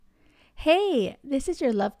Hey, this is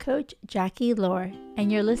your love coach, Jackie Lore,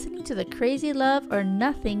 and you're listening to the Crazy Love or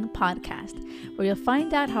Nothing podcast, where you'll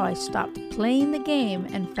find out how I stopped playing the game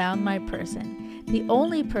and found my person, the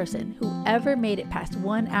only person who ever made it past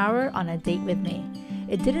 1 hour on a date with me.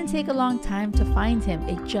 It didn't take a long time to find him,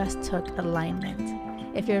 it just took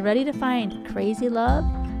alignment. If you're ready to find crazy love,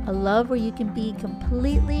 a love where you can be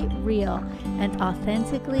completely real and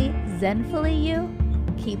authentically, zenfully you,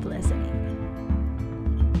 keep listening.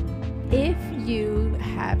 If you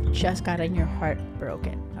have just gotten your heart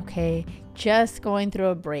broken, okay, just going through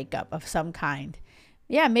a breakup of some kind,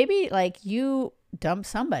 yeah, maybe like you dump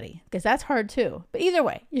somebody, because that's hard too. But either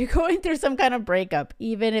way, you're going through some kind of breakup,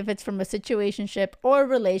 even if it's from a situationship or a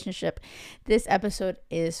relationship, this episode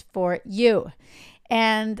is for you.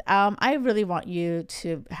 And I really want you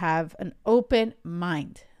to have an open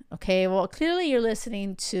mind. Okay, well, clearly you're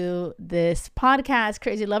listening to this podcast,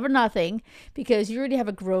 Crazy Love or Nothing, because you already have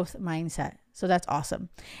a growth mindset. So that's awesome.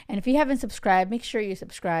 And if you haven't subscribed, make sure you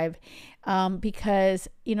subscribe because,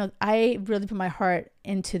 I really put my heart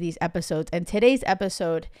into these episodes. And today's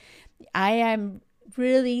episode, I am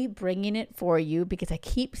really bringing it for you because I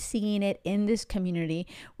keep seeing it in this community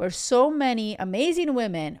where so many amazing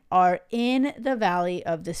women are in the valley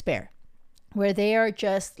of despair, where they are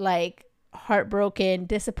just like heartbroken,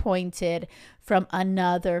 disappointed from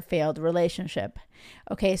another failed relationship.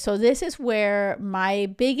 Okay, so this is where my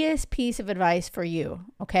biggest piece of advice for you,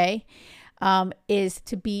 okay, is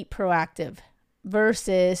to be proactive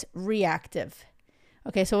versus reactive.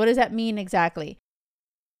 Okay, so what does that mean exactly?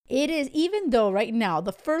 It is, even though right now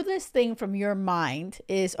the furthest thing from your mind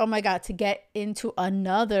is, oh my God, to get into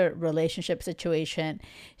another relationship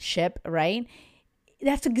right?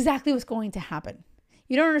 That's exactly what's going to happen.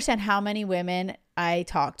 You don't understand how many women I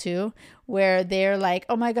talk to where they're like,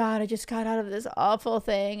 oh my God, I just got out of this awful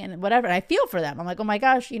thing and whatever. And I feel for them. I'm like, oh my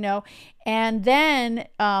gosh, and then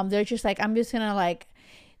they're just like, I'm just going to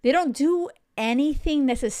they don't do anything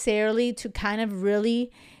necessarily to kind of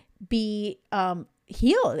really be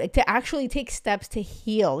healed, like to actually take steps to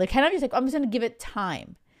heal. They're kind of just like, I'm just going to give it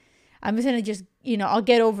time. I'm just going to just, I'll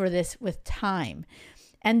get over this with time.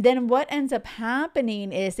 And then what ends up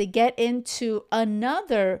happening is they get into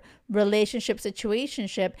another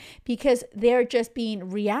situationship because they're just being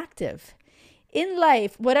reactive. In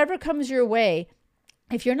life, whatever comes your way,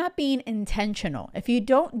 if you're not being intentional, if you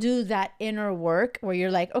don't do that inner work where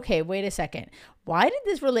you're like, okay, wait a second, why did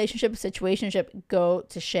this situationship go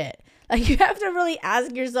to shit? Like, you have to really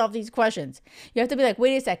ask yourself these questions. You have to be like,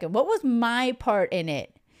 wait a second, what was my part in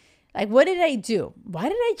it? Like, what did I do? Why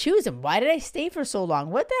did I choose him? Why did I stay for so long?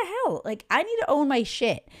 What the hell? Like, I need to own my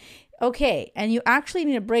shit. Okay. And you actually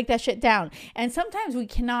need to break that shit down. And sometimes we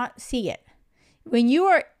cannot see it. When you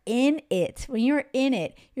are in it,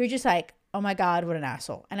 you're just like, oh my God, what an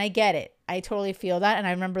asshole. And I get it. I totally feel that. And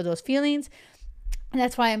I remember those feelings. And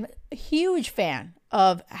that's why I'm a huge fan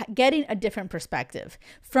of getting a different perspective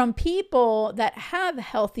from people that have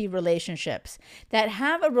healthy relationships, that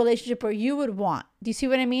have a relationship where you would want. Do you see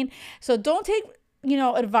what I mean? So don't take,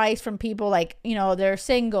 advice from people like, they're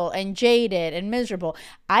single and jaded and miserable.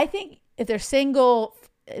 I think if they're single,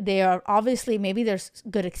 they are obviously, maybe there's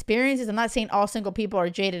good experiences. I'm not saying all single people are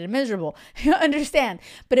jaded and miserable. You understand?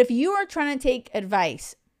 But if you are trying to take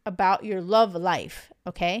advice about your love life,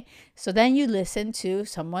 okay, so then you listen to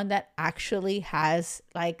someone that actually has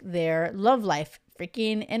like their love life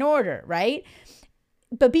freaking in order, right?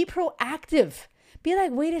 But be proactive. Be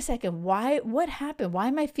like, wait a second, what happened? Why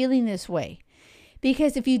am I feeling this way?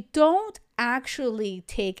 Because if you don't actually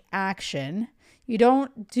take action, you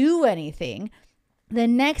don't do anything, the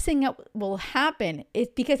next thing that will happen is,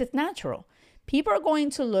 because it's natural, people are going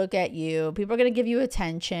to look at you. People are going to give you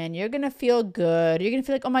attention. You're going to feel good. You're going to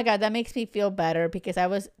feel like, oh my God, that makes me feel better because I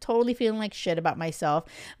was totally feeling like shit about myself.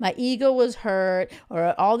 My ego was hurt,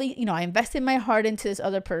 or I invested my heart into this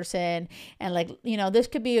other person. And this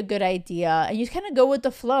could be a good idea. And you kind of go with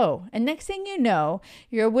the flow. And next thing you know,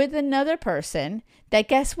 you're with another person that,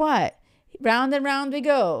 guess what? Round and round we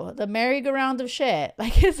go. The merry-go-round of shit.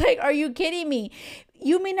 Like, it's like, are you kidding me?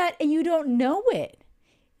 You may not, and you don't know it.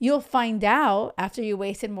 You'll find out after you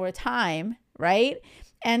wasted more time, right?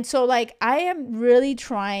 And so I am really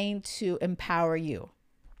trying to empower you.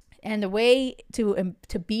 And the way to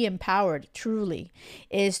be empowered truly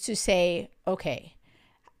is to say, okay,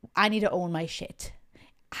 I need to own my shit.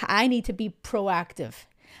 I need to be proactive.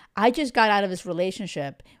 I just got out of this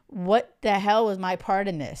relationship. What the hell was my part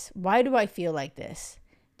in this? Why do I feel like this?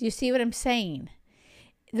 Do you see what I'm saying?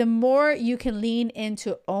 The more you can lean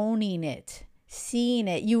into owning it, seeing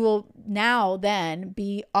it, you will now then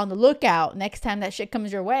be on the lookout next time that shit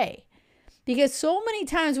comes your way. Because so many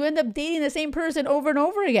times we end up dating the same person over and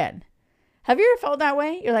over again. Have you ever felt that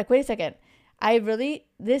way? You're like, wait a second.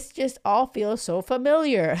 This just all feels so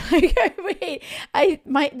familiar. Like, wait,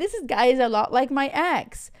 this guy is a lot like my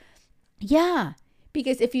ex. Yeah.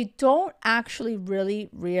 Because if you don't actually really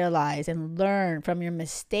realize and learn from your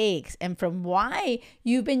mistakes and from why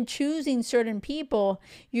you've been choosing certain people,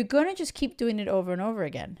 you're going to just keep doing it over and over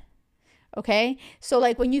again. Okay? So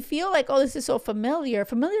like when you feel like, oh, this is so familiar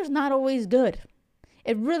is not always good.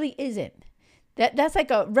 It really isn't. That's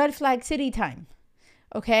like a red flag city time.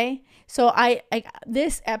 Okay? So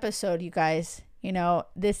this episode, you guys,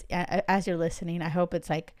 this, as you're listening, I hope it's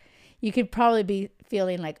like, you could probably be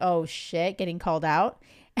feeling like, oh shit, getting called out.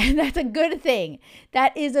 And that's a good thing.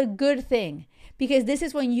 That is a good thing. Because this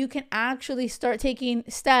is when you can actually start taking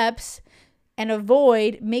steps and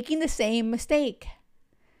avoid making the same mistake.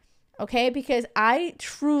 Okay? Because I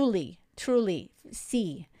truly, truly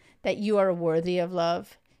see that you are worthy of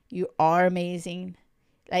love. You are amazing.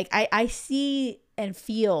 Like I see and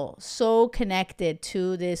feel so connected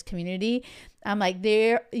to this community. I'm like,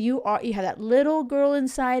 there you are. You have that little girl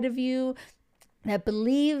inside of you that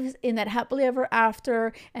believes in that happily ever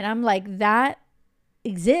after. And I'm like, that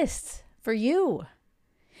exists for you.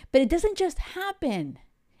 But it doesn't just happen.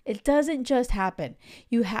 It doesn't just happen.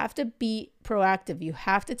 You have to be proactive. You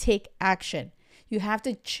have to take action. You have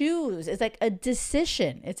to choose. It's like a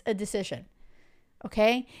decision. It's a decision.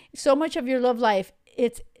 Okay? So much of your love life,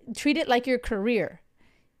 treat it like your career.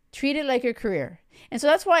 Treat it like your career. And so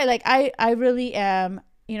that's why, like, I really am,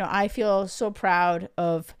 I feel so proud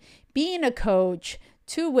of being a coach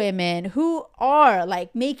to women who are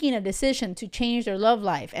like making a decision to change their love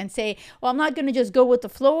life and say, well, I'm not going to just go with the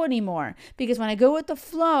flow anymore, because when I go with the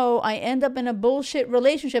flow, I end up in a bullshit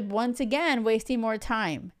relationship once again, wasting more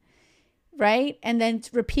time. Right? And then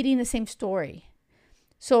repeating the same story.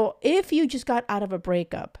 So if you just got out of a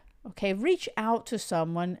breakup, okay, reach out to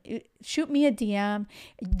someone, shoot me a DM,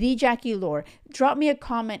 the Jackie Lore, drop me a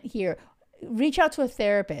comment here, reach out to a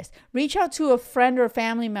therapist, reach out to a friend or a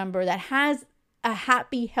family member that has a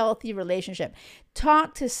happy, healthy relationship.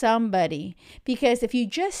 Talk to somebody, because if you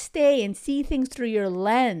just stay and see things through your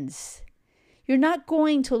lens, you're not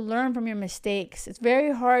going to learn from your mistakes. It's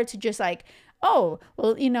very hard to just like, oh,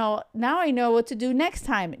 well, now I know what to do next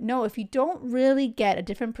time. No, if you don't really get a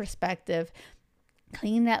different perspective,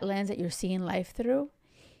 clean that lens that you're seeing life through,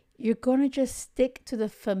 you're going to just stick to the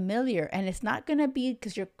familiar. And it's not going to be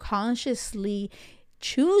because you're consciously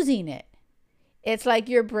choosing it. It's like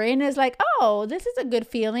your brain is like, oh, this is a good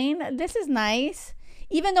feeling. This is nice.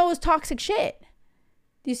 Even though it's toxic shit.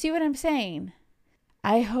 Do you see what I'm saying?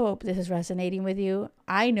 I hope this is resonating with you.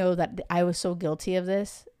 I know that I was so guilty of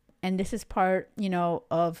this. And this is part,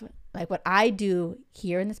 of like what I do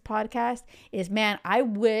here in this podcast is, man, I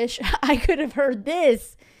wish I could have heard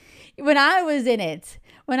this when I was in it,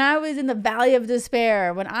 when I was in the valley of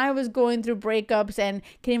despair, when I was going through breakups and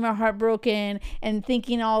getting my heart broken and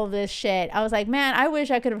thinking all of this shit. I was like, man, I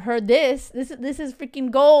wish I could have heard this. This is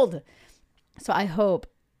freaking gold. So I hope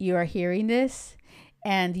you are hearing this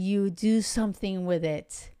and you do something with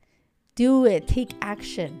it. Do it. Take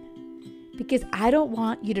action. Because I don't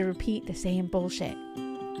want you to repeat the same bullshit.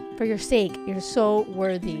 For your sake, you're so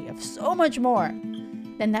worthy of so much more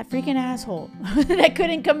than that freaking asshole that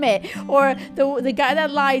couldn't commit, or the guy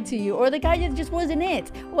that lied to you, or the guy that just wasn't it.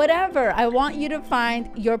 Whatever. I want you to find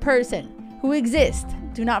your person who exists.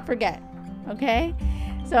 Do not forget. Okay?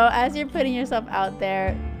 So as you're putting yourself out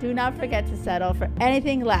there, do not forget to settle for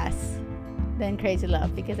anything less than crazy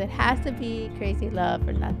love, because it has to be crazy love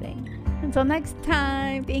or nothing. Until next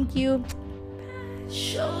time, thank you.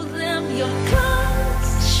 Show them your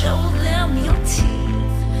claws, show them your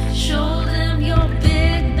teeth, show them your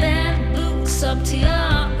big bad boots up to your